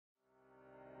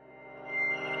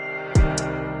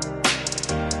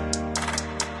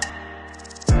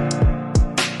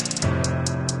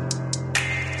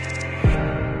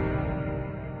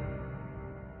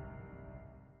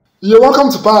You're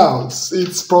welcome to PALS.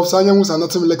 It's Prof. Sanyamu's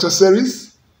Anatomy Lecture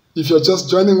Series. If you're just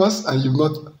joining us and you've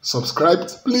not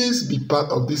subscribed, please be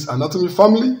part of this anatomy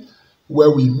family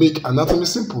where we make anatomy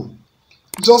simple.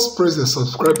 Just press the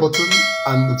subscribe button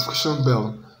and notification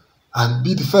bell and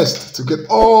be the first to get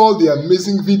all the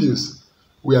amazing videos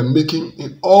we are making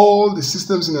in all the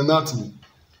systems in anatomy.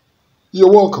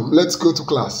 You're welcome. Let's go to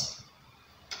class.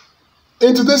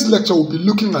 In today's lecture, we'll be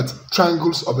looking at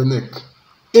triangles of the neck.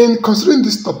 In considering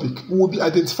this topic, we will be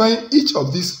identifying each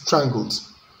of these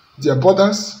triangles, their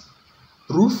borders,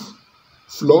 roof,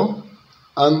 floor,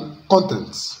 and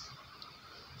contents.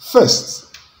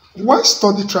 First, why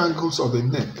study triangles of the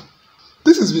neck?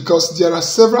 This is because there are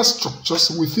several structures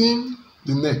within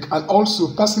the neck and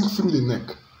also passing through the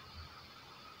neck.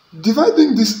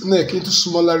 Dividing this neck into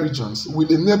smaller regions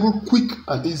will enable quick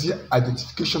and easy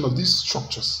identification of these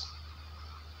structures.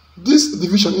 This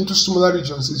division into smaller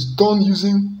regions is done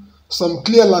using some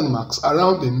clear landmarks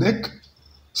around the neck,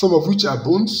 some of which are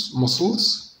bones,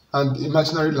 muscles, and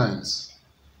imaginary lines.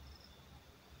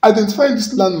 Identifying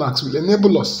these landmarks will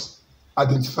enable us to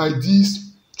identify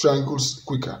these triangles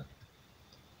quicker.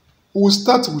 We will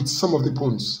start with some of the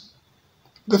bones.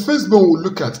 The first bone we'll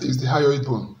look at is the hyoid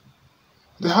bone.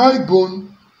 The hyoid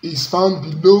bone is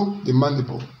found below the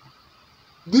mandible.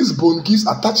 This bone gives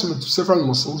attachment to several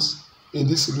muscles in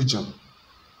this region.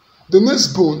 The next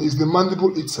bone is the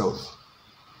mandible itself.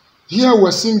 Here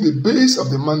we're seeing the base of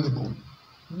the mandible,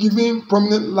 giving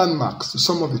prominent landmarks to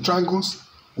some of the triangles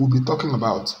we'll be talking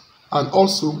about, and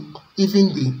also even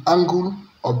the angle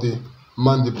of the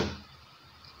mandible.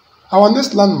 Our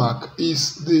next landmark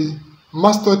is the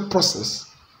mastoid process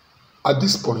at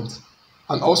this point,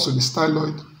 and also the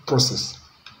styloid process.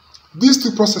 These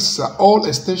two processes are all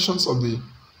extensions of the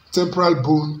temporal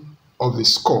bone of the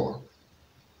skull.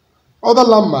 Other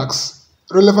landmarks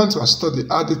relevant to our study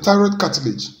are the thyroid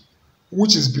cartilage,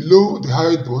 which is below the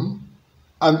hyoid bone,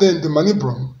 and then the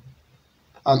mandible,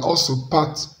 and also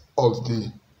part of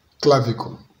the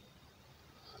clavicle.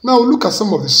 Now we'll look at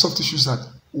some of the soft tissues that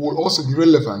will also be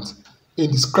relevant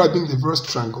in describing the various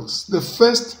triangles. The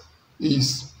first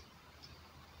is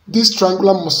this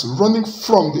triangular muscle running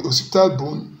from the occipital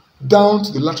bone down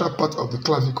to the lateral part of the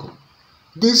clavicle.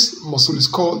 This muscle is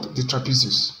called the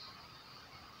trapezius.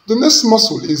 The next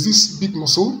muscle is this big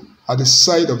muscle at the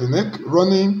side of the neck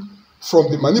running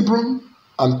from the mandible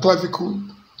and clavicle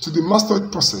to the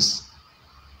mastoid process.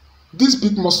 This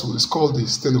big muscle is called the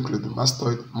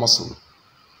sternocleidomastoid muscle.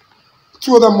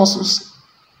 Two other muscles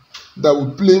that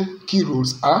will play key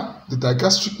roles are the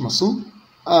digastric muscle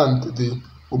and the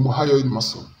Homohyoid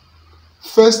muscle.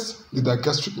 First, the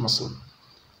digastric muscle.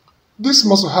 This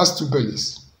muscle has two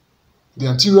bellies, the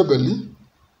anterior belly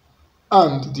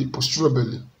and the posterior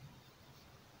belly.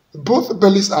 Both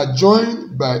bellies are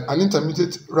joined by an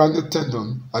intermediate rounded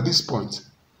tendon at this point.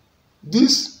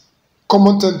 This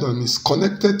common tendon is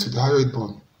connected to the hyoid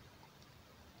bone.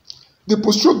 The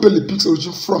posterior belly picks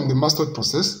origin from the mastoid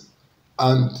process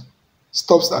and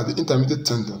stops at the intermediate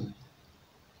tendon.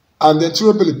 And the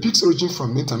anterior belly picks origin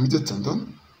from the intermediate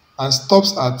tendon and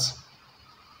stops at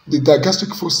the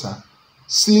digastric fossa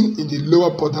seen in the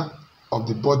lower border of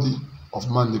the body of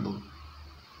mandible.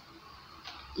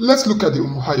 Let's look at the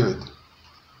Homohyoid.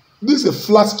 This is a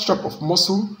flat strap of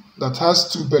muscle that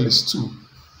has two bellies too,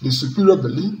 the superior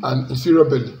belly and inferior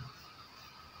belly.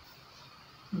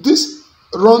 This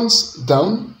runs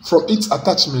down from its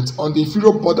attachment on the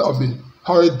inferior border of the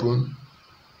hyoid bone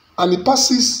and it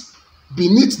passes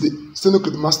beneath the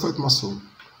sternocleidomastoid muscle.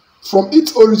 From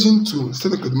its origin to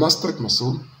sternocleidomastoid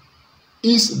muscle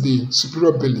is the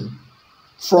superior belly.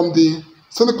 From the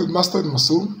sternocleidomastoid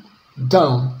muscle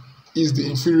down is the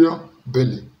inferior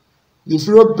belly. The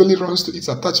inferior belly runs to its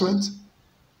attachment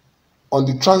on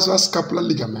the transverse scapular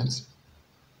ligament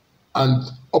and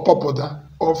upper border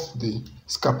of the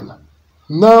scapula.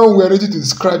 Now we are ready to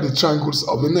describe the triangles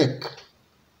of the neck.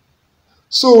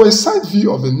 So a side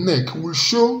view of the neck will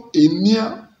show a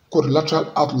near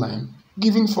quadrilateral outline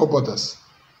giving four borders.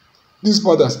 These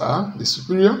borders are the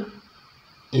superior,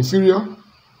 inferior,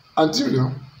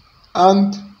 anterior,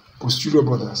 and posterior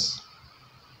borders.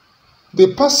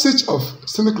 The passage of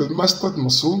sternocleidomastoid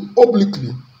muscle obliquely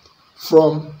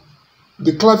from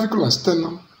the clavicle and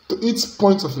sternum to its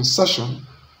point of insertion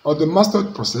on the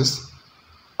mastoid process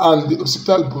and the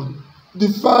occipital bone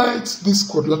divides this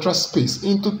quadrilateral space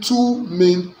into two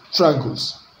main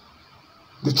triangles.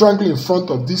 The triangle in front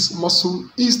of this muscle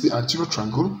is the anterior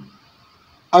triangle,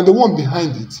 and the one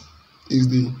behind it is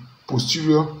the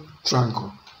posterior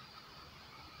triangle.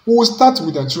 We will start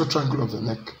with the anterior triangle of the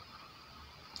neck.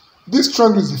 This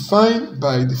triangle is defined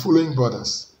by the following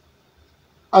borders.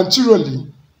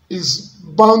 Anteriorly, is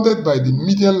bounded by the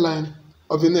median line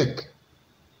of the neck.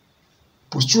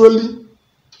 Posteriorly,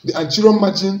 the anterior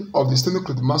margin of the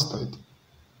sternocleidomastoid.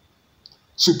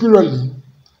 Superiorly,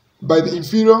 by the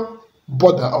inferior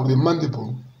border of the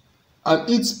mandible and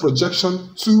its projection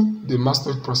to the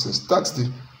mastoid process. That's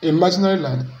the imaginary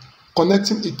line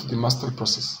connecting it to the mastoid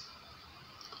process.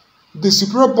 The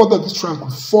superior border of this triangle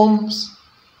forms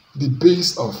the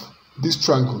base of this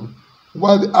triangle,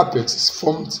 while the apex is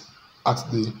formed at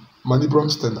the mandibular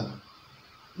sternum.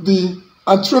 The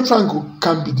anterior triangle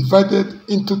can be divided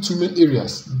into two main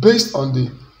areas based on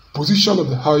the position of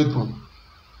the hyoid bone.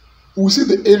 We see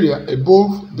the area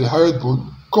above the hyoid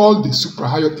bone called the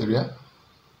suprahyoid area,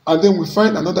 and then we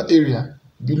find another area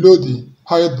below the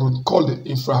hyoid bone called the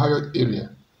infrahyoid area.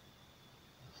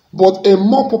 But a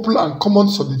more popular and common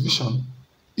subdivision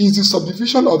is the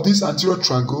subdivision of this anterior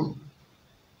triangle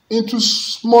into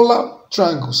smaller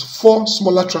triangles, 4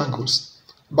 smaller triangles,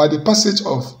 by the passage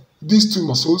of these two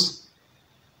muscles,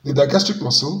 the digastric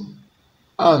muscle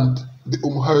and the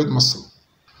Homohyoid muscle.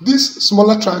 These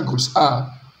smaller triangles are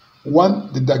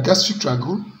 1. The digastric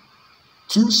triangle,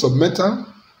 2. Submental,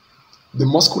 the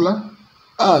muscular,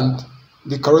 and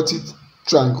the carotid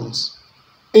triangles.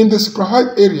 In the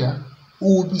suprahyoid area, we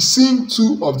will be seeing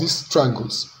 2 of these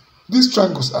triangles. These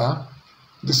triangles are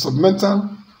the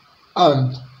submental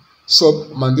and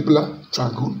submandibular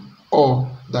triangle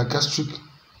or digastric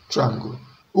triangle.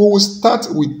 We will start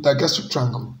with digastric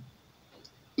triangle.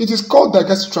 It is called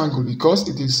digastric triangle because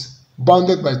it is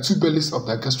bounded by 2 bellies of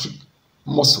digastric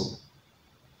muscle,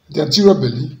 the anterior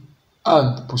belly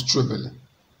and posterior belly.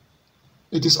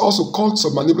 It is also called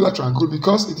submandibular triangle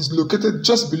because it is located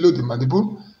just below the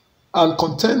mandible and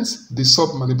contains the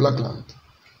submandibular gland.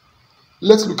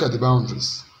 Let's look at the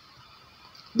boundaries.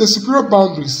 The superior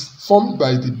boundary is formed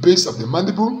by the base of the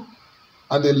mandible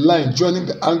and a line joining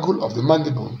the angle of the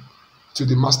mandible to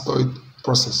the mastoid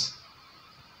process.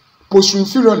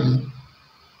 Posteriorly,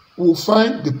 we will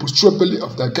find the posterior belly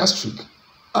of the digastric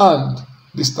and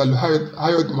the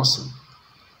sternocleidomastoid muscle.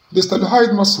 The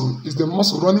sternocleidomastoid muscle is the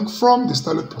muscle running from the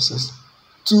styloid process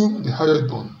to the hyoid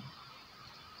bone.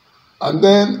 And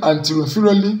then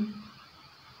anteriorly,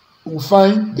 we will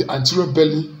find the anterior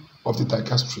belly of the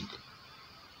digastric.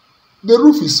 The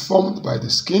roof is formed by the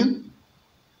skin,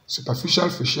 superficial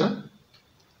fascia,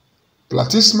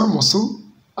 platysma muscle,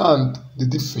 and the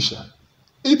deep fascia.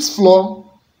 Its floor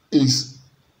is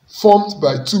formed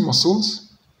by 2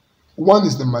 muscles. One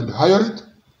is the mylohyoid,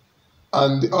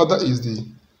 and the other is the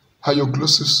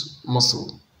hyoglossus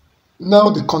muscle. Now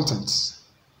the contents.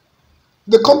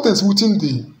 The contents within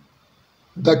the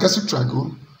digastric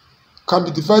triangle can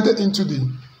be divided into the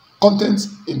contents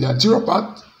in the anterior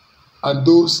part and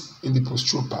those in the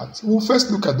posterior part. We'll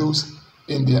first look at those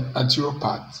in the anterior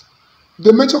part.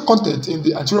 The major content in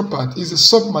the anterior part is the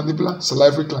submandibular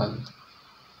salivary gland.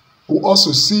 We'll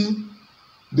also see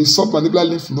the submandibular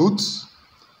lymph nodes,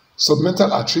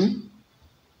 submental artery,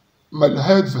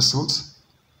 mylohyoid vessels,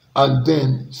 and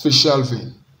then facial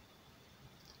vein.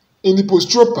 In the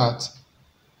posterior part,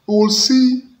 we will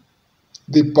see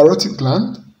the parotid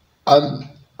gland and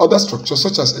other structures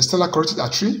such as external carotid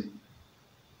artery,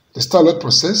 the styloid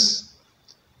process,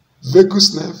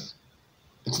 vagus nerve,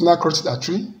 internal carotid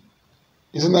artery,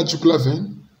 internal jugular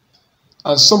vein,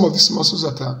 and some of these muscles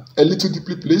that are a little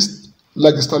deeply placed,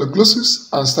 like the styloglossus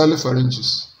and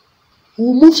stylopharyngeus. We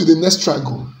will move to the next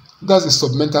triangle, that's the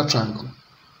submental triangle.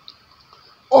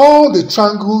 All the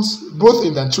triangles, both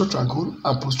in the anterior triangle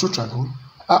and posterior triangle,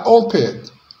 are all paired,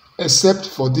 except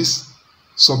for this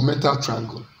submental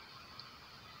triangle.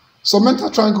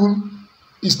 Submental triangle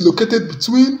is located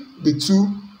between the 2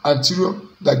 anterior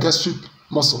digastric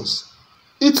muscles.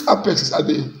 Its apex is at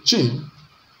the chin,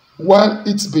 while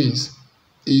its base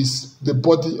is the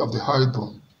body of the hyoid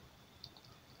bone.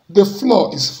 The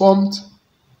floor is formed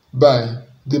by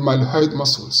the mylohyoid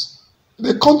muscles.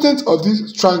 The content of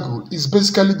this triangle is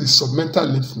basically the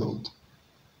submental lymph node,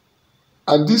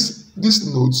 and these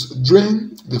nodes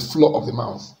drain the floor of the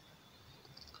mouth.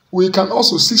 We can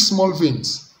also see small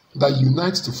veins that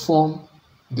unite to form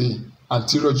the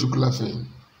anterior jugular vein.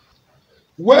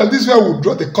 Well, this is where we'll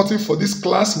draw the curtain for this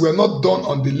class. We are not done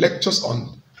on the lectures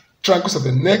on triangles of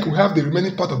the neck. We have the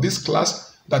remaining part of this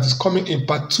class that is coming in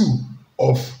part 2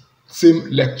 of same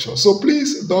lecture. So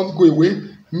please don't go away.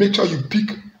 Make sure you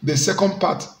pick the second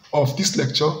part of this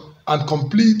lecture and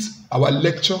complete our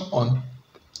lecture on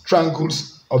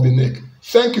triangles of the neck.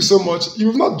 Thank you so much. If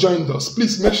you've not joined us,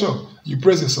 please make sure you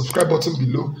press the subscribe button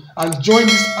below and join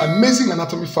this amazing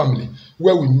anatomy family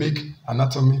where we make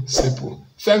anatomy simple.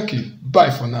 Thank you. Bye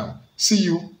for now. See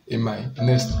you in my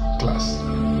next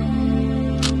class.